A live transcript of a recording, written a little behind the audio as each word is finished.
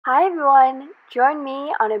Hi everyone! Join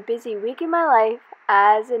me on a busy week in my life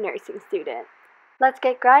as a nursing student. Let's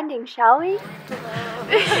get grinding, shall we?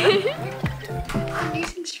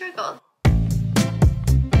 Nursing struggle.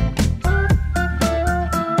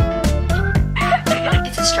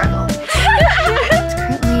 It's a struggle. It's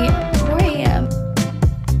currently 4 a.m.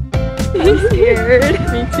 I'm scared.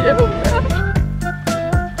 Me too.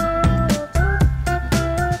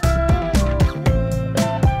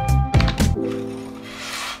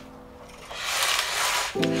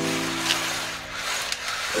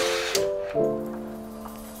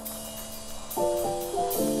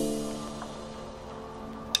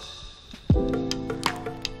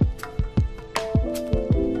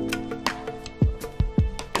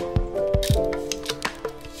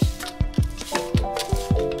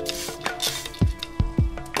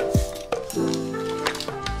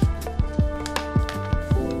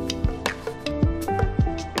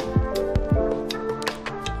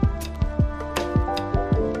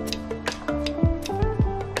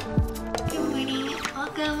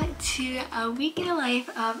 To a week in the life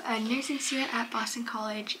of a nursing student at Boston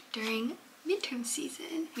College during midterm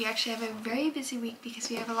season. We actually have a very busy week because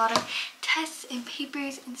we have a lot of tests and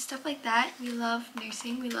papers and stuff like that. We love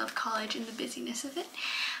nursing, we love college and the busyness of it.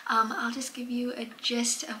 I'll just give you a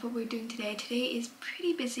gist of what we're doing today. Today is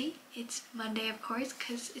pretty busy. It's Monday, of course,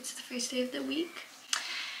 because it's the first day of the week.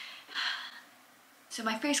 So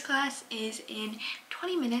my first class is in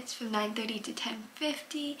 20 minutes from 9:30 to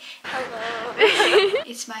 10:50. Hello.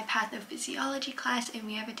 It's my pathophysiology class and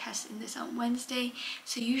we have a test in this on Wednesday.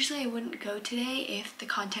 So usually I wouldn't go today if the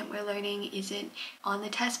content we're learning isn't on the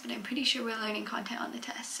test, but I'm pretty sure we're learning content on the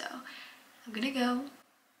test. So I'm gonna go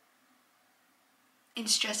and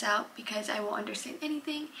stress out because I won't understand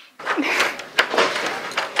anything.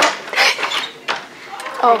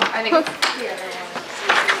 Oh, I think it's the other one.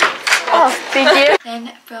 Oh, thank you.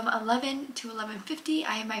 Then from 11 to 11:50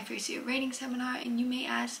 I have my first year writing seminar, and you may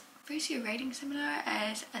ask, first year writing seminar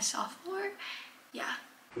as a sophomore? Yeah.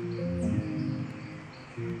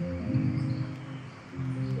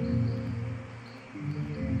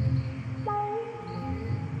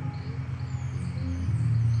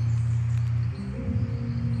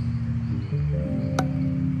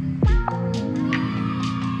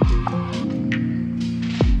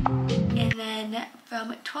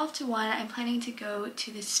 From 12 to 1, I'm planning to go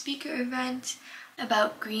to the speaker event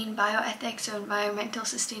about green bioethics or environmental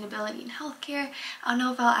sustainability in healthcare. I don't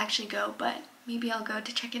know if I'll actually go, but maybe I'll go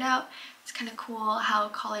to check it out. It's kind of cool how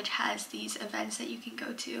college has these events that you can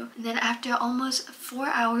go to. And then after almost 4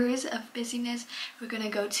 hours of busyness, we're gonna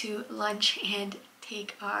go to lunch and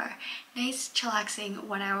take our nice chillaxing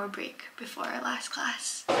 1 hour break before our last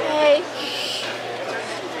class. Hey!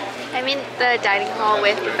 I'm in the dining hall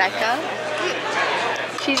with Rebecca.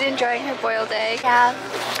 She's enjoying her boiled egg. Yeah.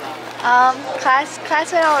 Class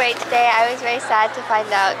went alright today. I was very sad to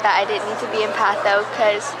find out that I didn't need to be in patho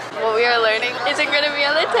because what we are learning isn't going to be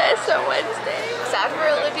on the test on Wednesday. Sad for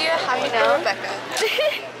Olivia, happy for Rebecca.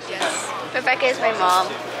 Yes. Rebecca is my mom.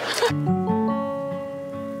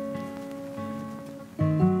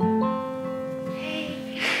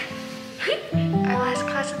 Our last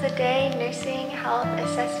class of the day, nursing health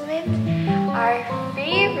assessment, our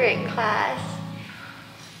favorite class.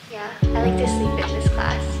 Yeah, I like to sleep in this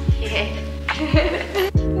class. Yay.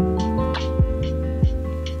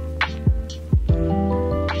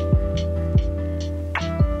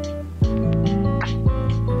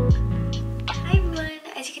 Hi everyone,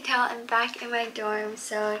 as you can tell, I'm back in my dorm,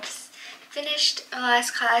 so just finished our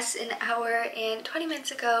last class an hour and 20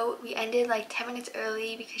 minutes ago. We ended like 10 minutes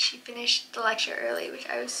early because she finished the lecture early, which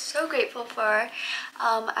I was so grateful for.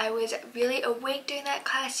 I was really awake during that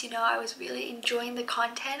class, you know, I was really enjoying the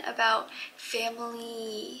content about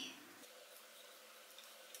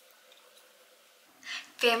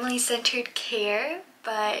family-centered care,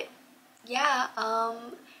 but yeah,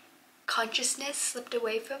 consciousness slipped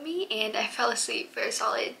away from me and I fell asleep for a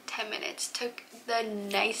solid 10 minutes. Took the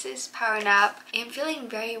nicest power nap. I'm feeling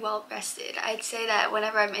very well rested. I'd say that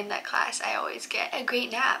whenever I'm in that class, I always get a great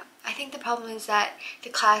nap. I think the problem is that the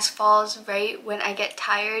class falls right when I get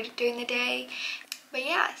tired during the day. But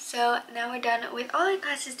yeah, so now we're done with all our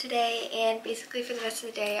classes today, and basically for the rest of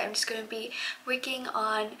the day I'm just going to be working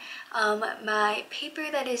on my paper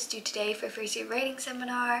that is due today for first year writing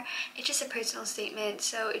seminar. It's just a personal statement,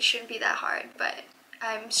 so it shouldn't be that hard, but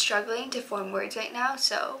I'm struggling to form words right now,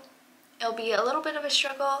 so it'll be a little bit of a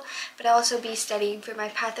struggle, but I'll also be studying for my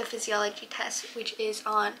pathophysiology test, which is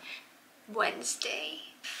on Wednesday.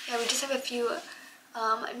 Yeah, we just have a few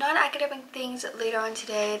non-academic things later on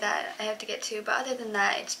today that I have to get to, but other than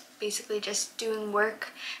that, it's basically just doing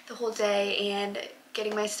work the whole day and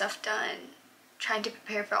getting my stuff done, trying to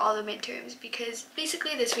prepare for all the midterms, because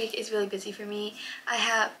basically this week is really busy for me. I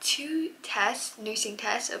have 2 tests, nursing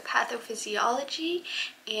tests, a pathophysiology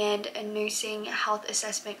and a nursing health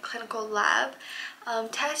assessment clinical lab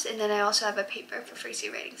test, and then I also have a paper for first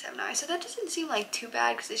year writing seminar. So that doesn't seem like too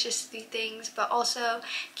bad because it's just 3 things, but also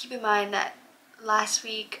keep in mind that last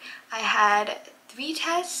week I had 3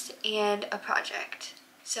 tests and a project.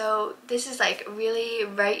 So this is like really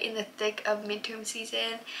right in the thick of midterm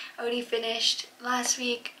season. Already finished last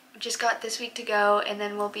week, just got this week to go, and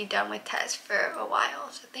then we'll be done with tests for a while,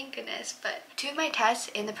 so thank goodness. But 2 of my tests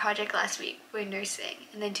in the project last week were nursing,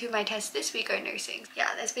 and then 2 of my tests this week are nursing. Yeah,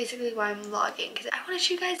 that's basically why I'm vlogging, because I want to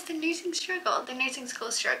show you guys the nursing struggle, the nursing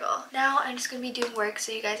school struggle. Now I'm just going to be doing work,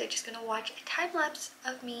 so you guys are just going to watch a time lapse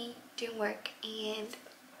of me doing work, and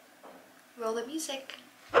roll the music.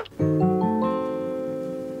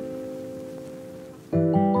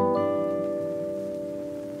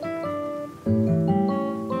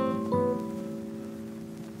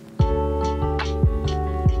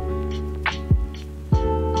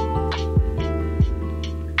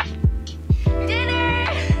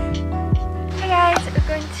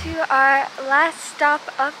 Our last stop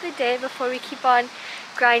of the day before we keep on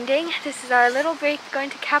grinding. This is our little break going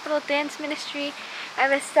to Capital Dance Ministry. I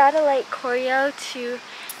have a satellite choreo to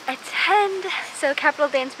attend. So Capital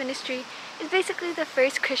Dance Ministry is basically the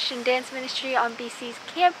first Christian dance ministry on BC's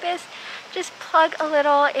campus. Just plug a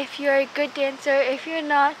little if you're a good dancer. If you're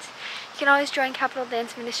not, you can always join Capital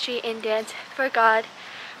Dance Ministry and dance for God.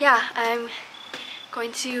 Yeah, I'm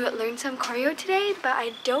going to learn some choreo today, but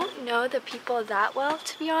I don't know the people that well,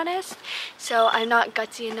 to be honest, so I'm not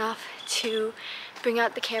gutsy enough to bring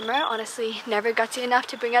out the camera. Honestly, never gutsy enough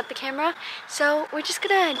to bring out the camera, so we're just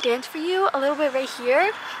gonna dance for you a little bit right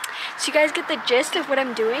here so you guys get the gist of what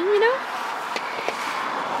I'm doing, you know?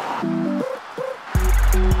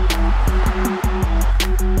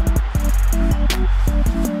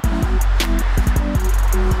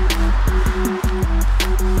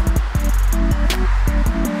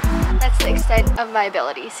 Extent of my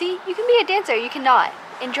ability. See, you can be a dancer, you cannot.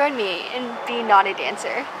 And join me and be not a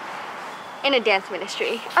dancer in a dance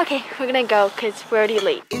ministry. Okay, we're gonna go because we're already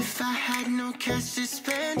late. If I had no cash to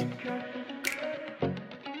spend,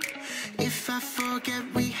 if I forget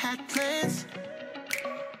we had plans,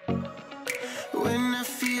 when I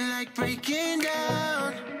feel like breaking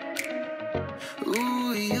down,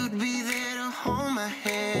 ooh, you'd be there to hold my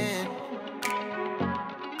hand.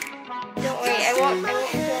 Don't worry, I won't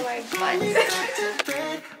feel my butt.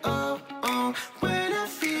 Oh, oh, when I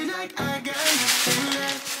feel like I got nothing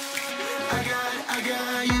left, I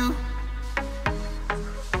got you.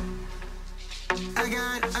 I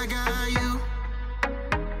got you.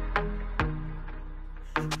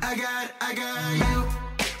 I got you.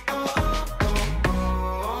 Oh, oh, oh,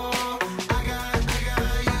 oh. I got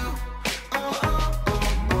you. Oh, oh, oh,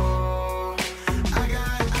 oh. I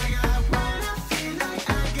got when I feel like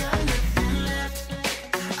I got nothing left.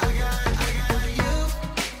 I got you.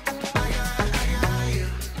 I got you.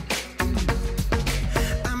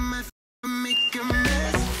 I might make a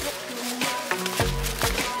mess.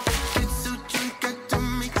 It's so drunk, I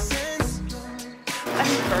don't make sense.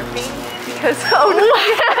 I'm burping because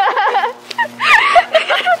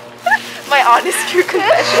my honest true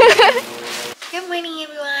confession. Good morning,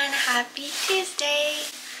 everyone. Happy Tuesday.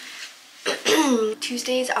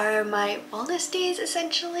 Tuesdays are my wellness days,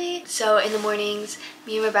 essentially. So in the mornings,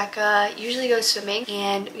 me and Rebecca usually go swimming,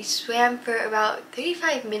 and we swam for about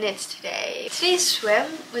 35 minutes today. Today's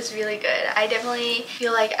swim was really good. I definitely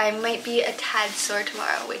feel like I might be a tad sore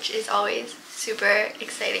tomorrow, which is always super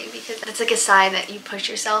exciting because that's like a sign that you push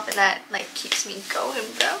yourself, and that like keeps me going,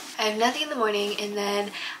 bro. I have nothing in the morning, and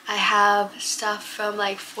then I have stuff from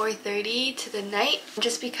like 4:30 to the night,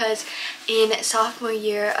 just because in sophomore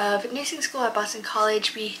year of nursing school at Boston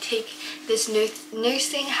College we take this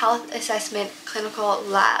nursing health assessment clinical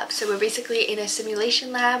lab. So we're basically in a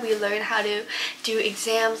simulation lab. We learn how to do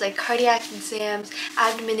exams like cardiac exams,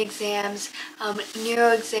 abdomen exams,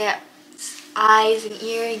 neuro exams, eyes and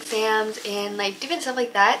ear exams, and like different stuff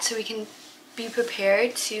like that, so we can be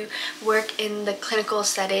prepared to work in the clinical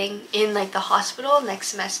setting in like the hospital next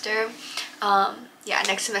semester. Yeah,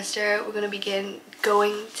 next semester we're gonna begin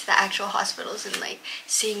going to the actual hospitals and like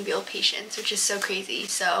seeing real patients, which is so crazy.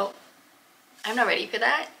 So I'm not ready for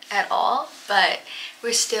that at all, but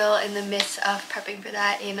we're still in the midst of prepping for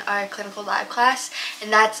that in our clinical lab class,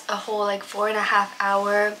 and that's a whole like 4.5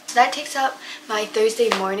 hour. So that takes up my Thursday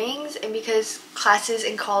mornings, and because classes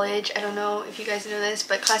in college, I don't know if you guys know this,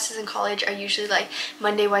 but classes in college are usually like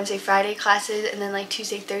Monday, Wednesday, Friday classes, and then like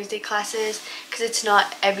Tuesday, Thursday classes, because it's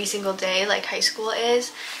not every single day like high school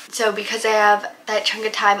is. So because I have that chunk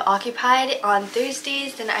of time occupied on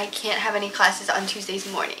Thursdays, then I can't have any classes on Tuesdays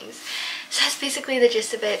mornings. So that's basically the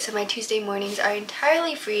gist of it. So my Tuesday mornings are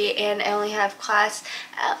entirely free, and I only have class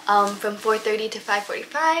from 4:30 to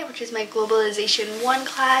 5:45, which is my Globalization 1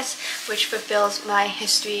 class, which fulfills my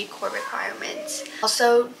history core requirements.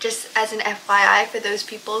 Also, just as an FYI for those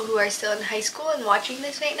people who are still in high school and watching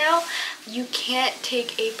this right now, you can't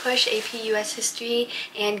take a push AP US History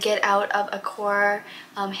and get out of a core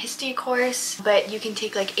history course, but you can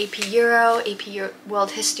take like AP Euro,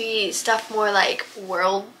 World History, stuff more like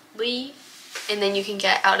worldly, and then you can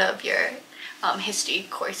get out of your history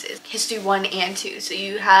courses, history 1 and 2, so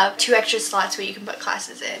you have 2 extra slots where you can put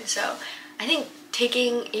classes in. So I think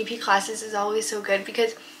taking AP classes is always so good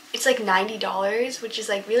because it's like $90, which is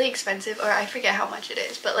like really expensive, or I forget how much it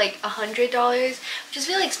is, but like $100, which is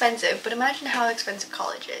really expensive. But imagine how expensive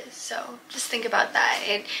college is, so just think about that.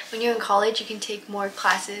 And when you're in college, you can take more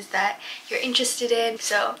classes that you're interested in,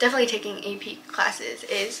 so definitely taking AP classes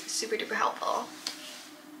is super duper helpful.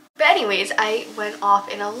 But anyways, I went off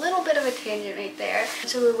in a little bit of a tangent right there.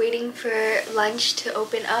 So we're waiting for lunch to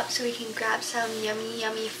open up so we can grab some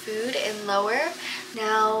yummy food in lower.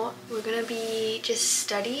 Now we're gonna be just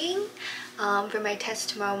studying for my test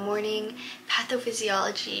tomorrow morning,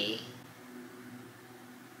 pathophysiology.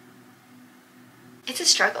 It's a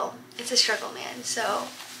struggle, man. So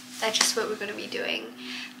that's just what we're gonna be doing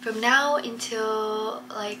from now until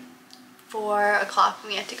like 4 o'clock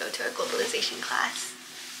when we have to go to our globalization class.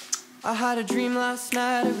 I had a dream last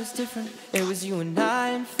night, it was different. It was you and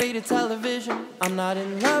I in faded television. I'm not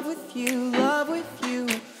in love with you,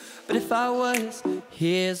 but if I was,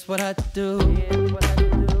 here's what I'd do.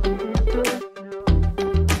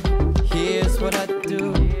 Here's what I'd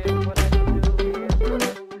do.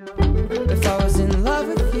 If I was in love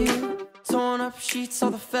with you, torn up sheets, all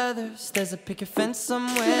the feathers. There's a picket fence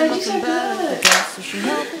somewhere, nothing better. The dance so she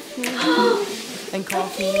help with you, and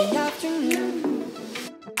coffee in the afternoon.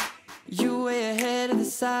 You way ahead of the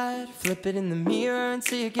side, flip it in the mirror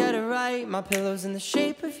until you get it right. My pillow's in the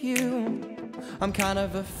shape of you, I'm kind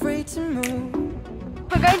of afraid to move.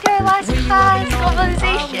 We're going to our last class,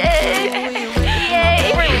 globalization!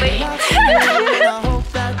 Yay! We're late. I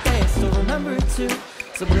hope that they still remember it too.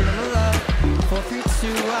 Subliminal love, 4, 3, 2.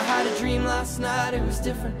 I had a dream last night, it was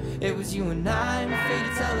different. It was you and I in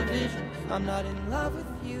faded television. I'm not in love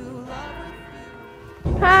with you.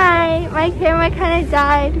 Hi! My camera kind of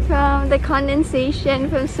died from the condensation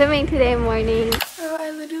from swimming today morning. Oh, I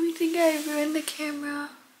literally think I ruined the camera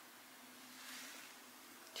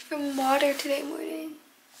from water today morning.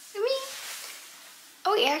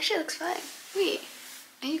 Oh, it actually looks fine. Wait,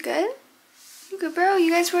 are you good? You good, bro?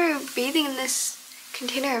 You guys were bathing in this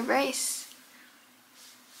container of rice.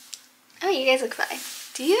 Oh, you guys look fine.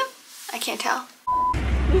 Do you? I can't tell.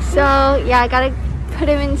 So, yeah, I gotta put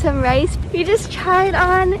him in some rice. We just tried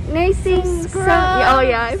on nursing some, oh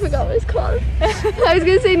yeah, I forgot what it's called. I was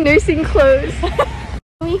gonna say nursing clothes.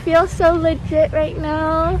 We feel so legit right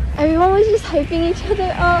now. Everyone was just hyping each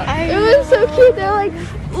other up. It was so cute. They're like,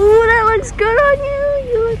 ooh, that looks good on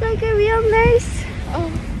you. You look like a real nurse. Oh,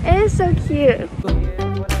 it is so cute.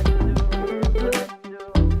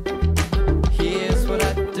 Here's what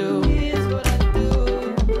I do.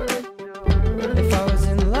 If I was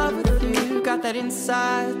in love with you, got that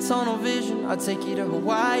inside tunnel vision. I'd take you to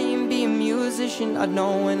Hawaii and be a musician. I'd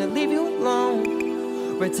know when to leave you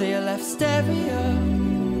alone, right till your left stereo.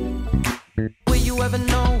 Will you ever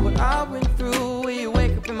know what I went through? Will you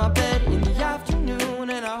wake up in my bed in the afternoon?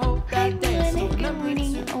 And I hope that day I still remember it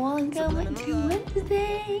too. Welcome to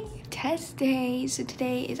Wednesday, test day. So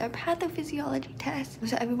today is our pathophysiology test.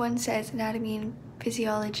 So everyone says anatomy and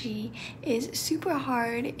physiology is super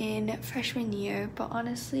hard in freshman year, but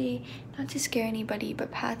honestly, not to scare anybody,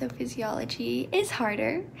 but pathophysiology is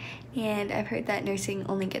harder, and I've heard that nursing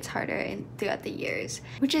only gets harder throughout the years,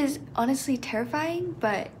 which is honestly terrifying,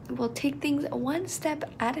 but we'll take things one step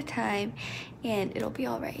at a time and it'll be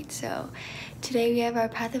all right. So today we have our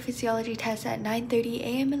pathophysiology test at 9:30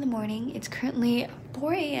 a.m. in the morning. It's currently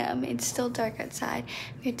 4 a.m. It's still dark outside.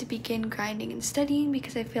 We have to begin grinding and studying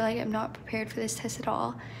because I feel like I'm not prepared for this test at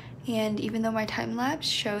all. And even though my time lapse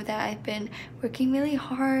show that I've been working really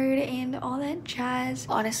hard and all that jazz,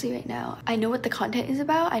 honestly right now I know what the content is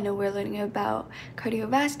about. I know we're learning about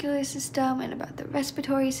cardiovascular system and about the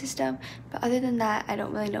respiratory system, but other than that I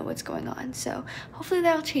don't really know what's going on. So hopefully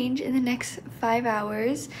that'll change in the next 5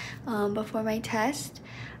 hours before my test.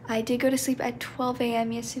 I did go to sleep at 12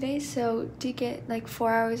 a.m. yesterday, so did get like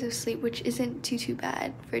 4 hours of sleep, which isn't too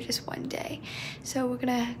bad for just one day. So we're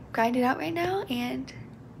gonna grind it out right now, and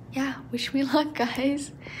yeah, wish me luck,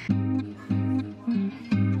 guys.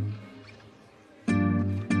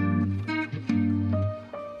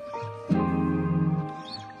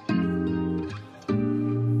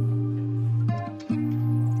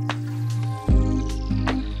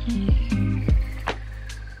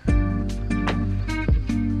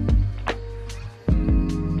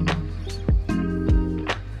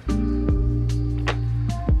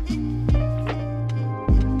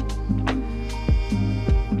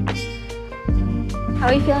 How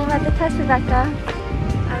are you feeling about the test, Rebecca?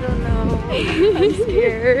 I don't know. I'm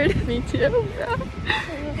scared. Me too.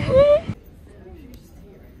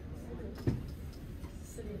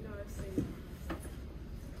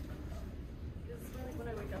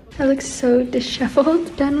 I look so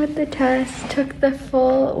disheveled. Done with the test. Took the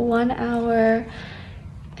full 1 hour.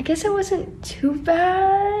 I guess it wasn't too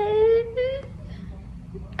bad.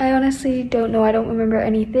 I honestly don't know. I don't remember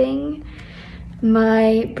anything.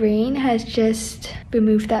 My brain has just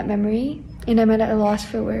removed that memory and I'm at a loss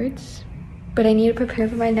for words. But I need to prepare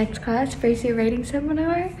for my next class, first year writing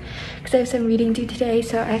seminar, because I have some reading due today,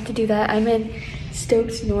 so I have to do that. I'm in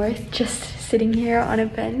Stokes North, just sitting here on a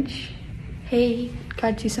bench. Hey,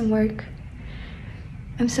 gotta do some work.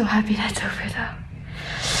 I'm so happy that's over though.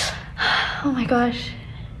 Oh my gosh.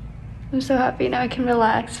 I'm so happy now I can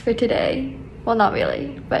relax for today. Well, not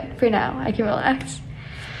really, but for now I can relax.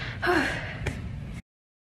 What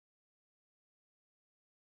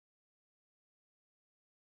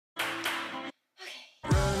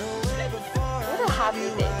a happy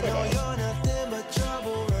day today.